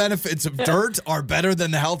health benefits of dirt are better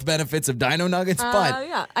than the health benefits of dino nuggets, but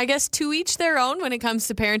yeah, I guess to each their own when it comes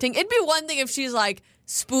to parenting. It'd be one thing if she's like,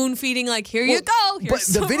 spoon feeding, like, here you go. Here's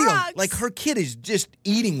some rocks. Like, her kid is just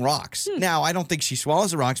eating rocks. Now, I don't think she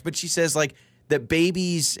swallows the rocks, but she says, like, that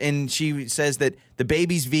babies, and she says that the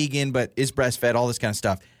baby's vegan but is breastfed, all this kind of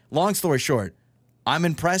stuff. Long story short, I'm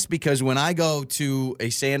impressed because when I go to a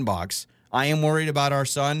sandbox, I am worried about our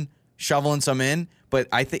son shoveling some in, but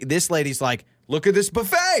I think this lady's like, look at this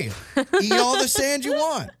buffet. Eat all the sand you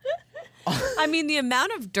want. I mean, the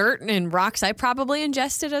amount of dirt and rocks I probably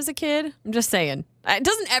ingested as a kid, I'm just saying.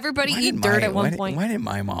 Doesn't everybody eat dirt at one point? Why didn't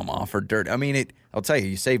my mom offer dirt? I mean, I'll tell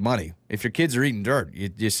you save money. If your kids are eating dirt, you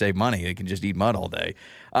just save money. They can just eat mud all day.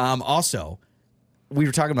 Also, we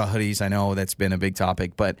were talking about hoodies. I know that's been a big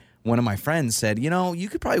topic, but one of my friends said, you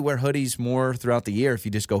could probably wear hoodies more throughout the year if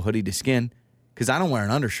you just go hoodie to skin, because I don't wear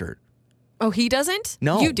an undershirt. Oh, he doesn't?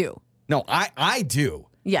 No. You do? No, I do.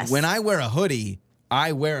 Yes. When I wear a hoodie,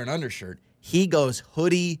 I wear an undershirt. He goes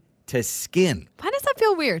hoodie to skin. Why does that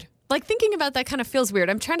feel weird? Like, thinking about that kind of feels weird.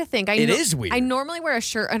 I'm trying to think. It is weird. I normally wear a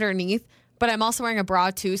shirt underneath, but I'm also wearing a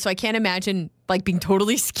bra too, so I can't imagine like being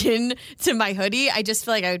totally skin to my hoodie. I just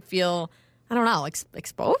feel like I would feel, I don't know,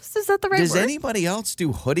 exposed? Is that the right word? Does anybody else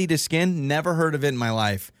do hoodie to skin? Never heard of it in my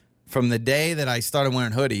life. From the day that I started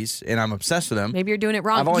wearing hoodies, and I'm obsessed with them. Maybe you're doing it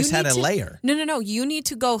wrong. I've always had a layer. No. You need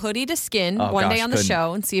to go hoodie to skin day on the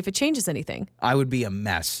show and see if it changes anything. I would be a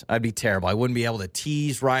mess. I'd be terrible. I wouldn't be able to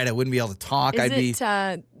tease right. I wouldn't be able to talk. Is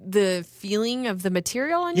it the feeling of the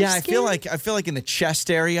material on your skin? I feel like in the chest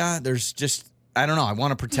area, there's just, I don't know. I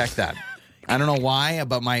want to protect that. I don't know why,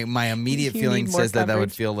 but my immediate feeling says that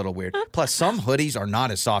would feel a little weird. Plus, some hoodies are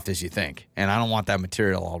not as soft as you think, and I don't want that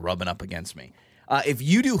material all rubbing up against me. If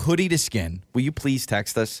you do hoodie to skin, will you please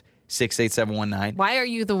text us 68719? Why are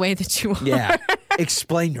you the way that you are? Yeah.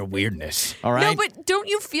 Explain your weirdness. All right. No, but don't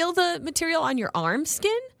you feel the material on your arm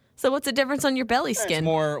skin? So what's the difference on your belly skin? It's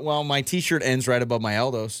more, my T-shirt ends right above my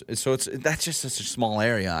elbows, so that's just such a small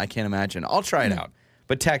area. I can't imagine. I'll try it out.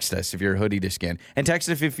 But text us if you're hoodie to skin, and text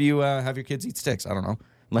us if you have your kids eat sticks. I don't know.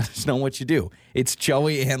 Let us know what you do. It's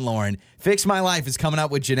Joey and Lauren. Fix My Life is coming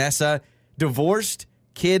up with Janessa. Divorced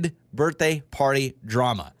kid birthday party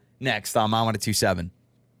drama. Next on My 102.7.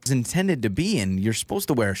 It's intended to be, and you're supposed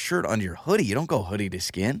to wear a shirt under your hoodie. You don't go hoodie to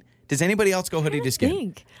skin. Does anybody else go hoodie to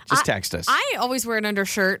skin? Just text us. I always wear an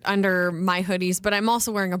undershirt under my hoodies, but I'm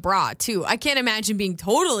also wearing a bra too. I can't imagine being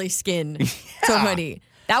totally skin to hoodie.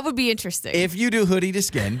 That would be interesting. If you do hoodie to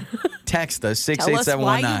skin, text us 68719. Tell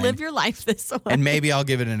us why you live your life this way. And maybe I'll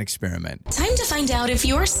give it an experiment. Time to find out if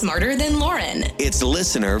you're smarter than Lauren. It's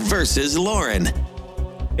listener versus Lauren.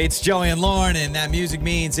 It's Joey and Lauren, and that music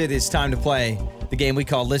means it is time to play the game we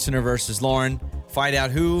call Listener versus Lauren. Find out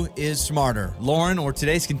who is smarter, Lauren, or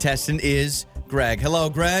today's contestant is Greg. Hello,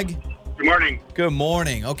 Greg. Good morning. Good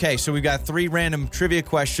morning. Okay, so we've got 3 random trivia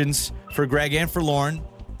questions for Greg and for Lauren,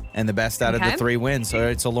 and the best out of the 3 wins. All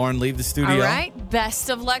right, so Lauren, leave the studio. All right, best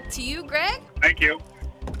of luck to you, Greg. Thank you.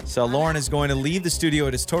 So Lauren is going to leave the studio.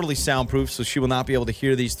 It is totally soundproof, so she will not be able to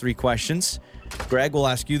hear these 3 questions. Greg will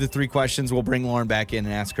ask you the 3 questions. We'll bring Lauren back in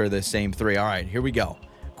and ask her the same 3. All right, here we go.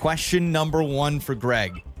 Question number 1 for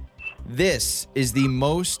Greg. This is the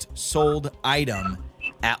most sold item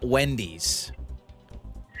at Wendy's.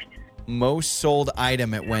 Most sold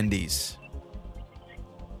item at Wendy's.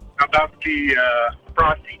 How about the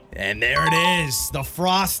Frosty? And there it is, the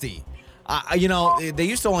Frosty. They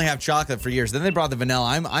used to only have chocolate for years. Then they brought the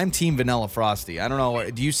vanilla. I'm team vanilla Frosty. I don't know.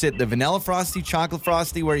 Do you sit the vanilla Frosty, chocolate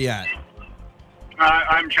Frosty? Where are you at?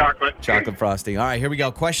 I'm chocolate. Chocolate Frosty. All right, here we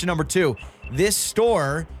go. Question number 2. This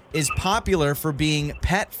store is popular for being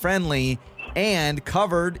pet friendly and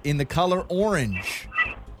covered in the color orange.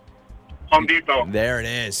 Home Depot. There it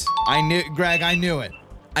is. Greg, I knew it.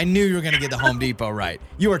 I knew you were going to get the Home Depot right.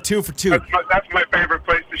 You are 2 for 2. That's my favorite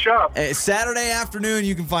place to shop. Saturday afternoon,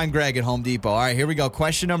 you can find Greg at Home Depot. All right, here we go.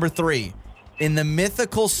 Question number 3. In the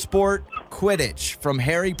mythical sport Quidditch from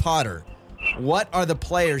Harry Potter, what are the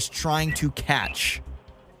players trying to catch?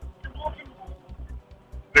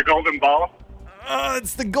 The golden ball.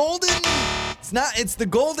 It's the golden. It's the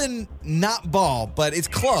golden not ball, but it's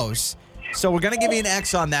close. So we're going to give you an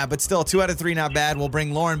X on that, but still 2 out of 3 not bad. We'll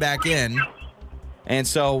bring Lauren back in. And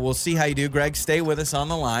so we'll see how you do. Greg, stay with us on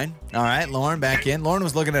the line. All right, Lauren back in. Lauren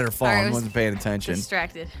was looking at her phone, wasn't paying attention.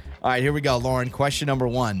 Distracted. All right, here we go, Lauren. Question number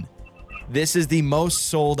 1. This is the most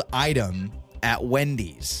sold item at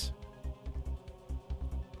Wendy's.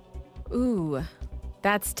 Ooh,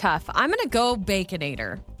 that's tough. I'm going to go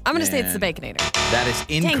Baconator. I'm going to say it's the Baconator. That is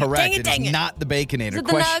incorrect. Dang it. It's not the Baconator. Is it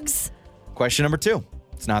the Nugs? Question number 2.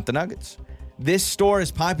 It's not the Nuggets. This store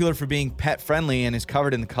is popular for being pet friendly and is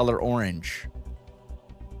covered in the color orange.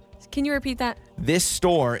 Can you repeat that? This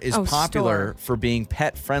store is popular for being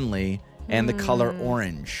pet friendly and the color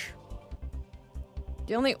orange.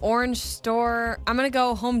 The only orange store, I'm going to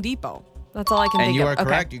go Home Depot. That's all I can think of. And you are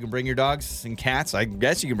correct. Okay. You can bring your dogs and cats. I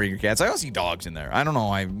guess you can bring your cats. I don't see dogs in there. I don't know.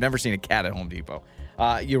 I've never seen a cat at Home Depot.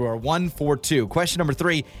 You are 1 for 2. Question number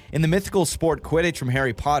 3. In the mythical sport Quidditch from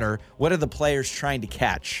Harry Potter, what are the players trying to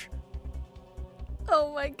catch?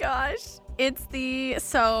 Oh my gosh.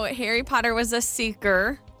 So Harry Potter was a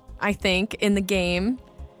seeker, I think, in the game.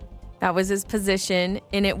 That was his position.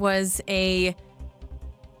 And it was a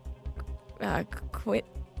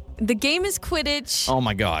the game is Quidditch. Oh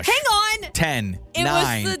my gosh. Hang on. 10,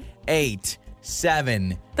 9, 8,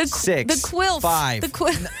 7, 6, the quilf. 5. The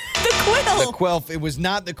quill. The quilf. It was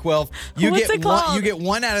not the quilf. You get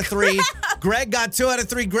 1 out of 3. Greg got 2 out of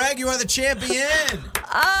 3. Greg, you are the champion.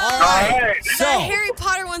 All right. So the Harry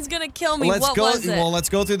Potter one's gonna kill me. What was it? Well, let's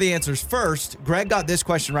go through the answers first. Greg got this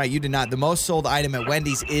question right. You did not. The most sold item at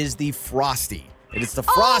Wendy's is the Frosty. It is the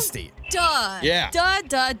Frosty. Duh. Yeah.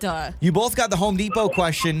 Duh. You both got the Home Depot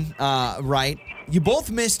question right. You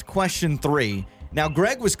both missed question 3. Now,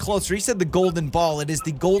 Greg was closer. He said the golden ball. It is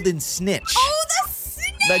the golden snitch. Oh, the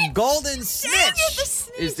snitch. The golden snitch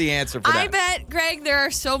is the answer for that. I bet, Greg, there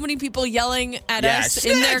are so many people yelling at us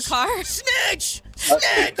in their car. Snitch!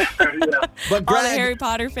 Yeah. But Greg, all the Harry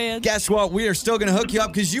Potter fans. Guess what? We are still going to hook you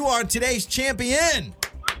up because you are today's champion.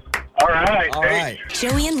 All right. All right.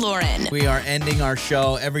 Joey and Lauren. We are ending our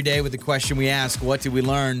show every day with the question we ask, what did we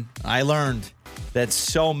learn? I learned that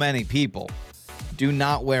so many people do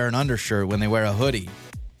not wear an undershirt when they wear a hoodie.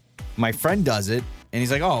 My friend does it, and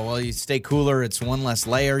he's like, oh, well, you stay cooler. It's 1 less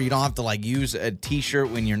layer. You don't have to, use a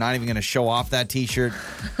T-shirt when you're not even going to show off that T-shirt.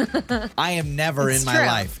 I have never in my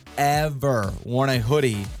life ever worn a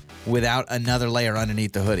hoodie without another layer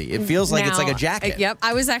underneath the hoodie. It feels like it's like a jacket. Yep.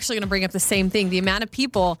 I was actually going to bring up the same thing. The amount of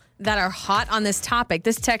people that are hot on this topic,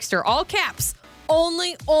 this texter, all caps,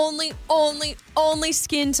 only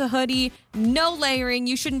skin to hoodie, no layering.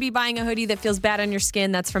 You shouldn't be buying a hoodie that feels bad on your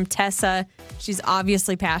skin. That's from Tessa. She's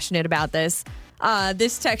obviously passionate about this.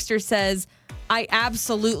 This texter says, I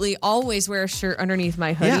absolutely always wear a shirt underneath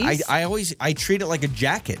my hoodies. Yeah, I treat it like a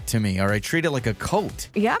jacket to me, or I treat it like a coat.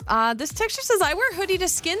 Yep. This texter says, I wear hoodie to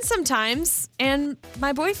skin sometimes, and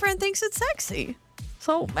my boyfriend thinks it's sexy.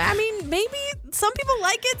 So, I mean, maybe some people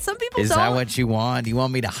like it, some people don't. Is that what you want? Do you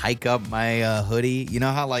want me to hike up my hoodie? You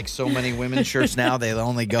know how, so many women's shirts now, they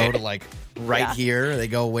only go to, right here. They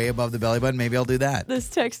go way above the belly button. Maybe I'll do that. This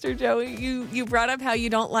texter, Joey, you brought up how you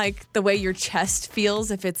don't like the way your chest feels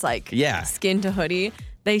if it's, skin to hoodie.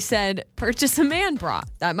 They said, purchase a man bra.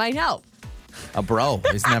 That might help. A bro.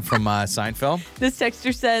 Isn't that from Seinfeld? This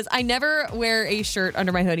texter says, I never wear a shirt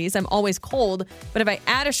under my hoodies. I'm always cold, but if I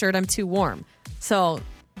add a shirt, I'm too warm. So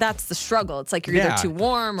that's the struggle. It's like you're either too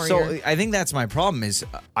warm or So I think that's my problem is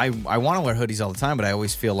I want to wear hoodies all the time, but I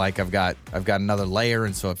always feel like I've got another layer,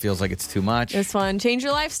 and so it feels like it's too much. This one. Change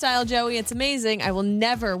your lifestyle, Joey. It's amazing. I will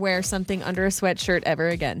never wear something under a sweatshirt ever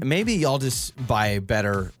again. Maybe y'all just buy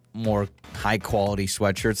better, more high-quality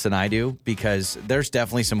sweatshirts than I do, because there's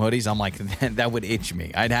definitely some hoodies I'm like, that would itch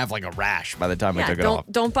me. I'd have like a rash by the time I took it off.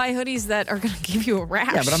 Don't buy hoodies that are going to give you a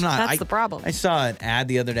rash. Yeah, but I'm not. That's the problem. I saw an ad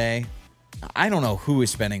the other day. I don't know who is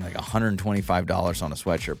spending like $125 on a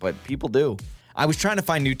sweatshirt, but people do. I was trying to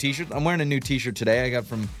find new t-shirts. I'm wearing a new t-shirt today I got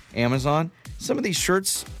from Amazon. Some of these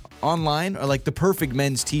shirts online are like the perfect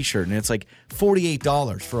men's t-shirt, and it's like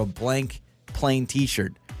 $48 for a blank, plain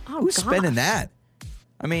t-shirt. Oh, Who's spending that?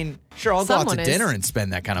 I mean, sure, I'll go out to Someone dinner and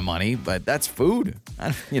spend that kind of money, but that's food.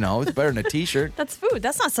 It's better than a t-shirt. That's food.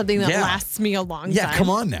 That's not something that lasts me a long time. Yeah, come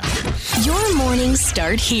on now. Your mornings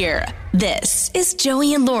start here. This is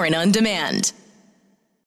Joey and Lauren on Demand.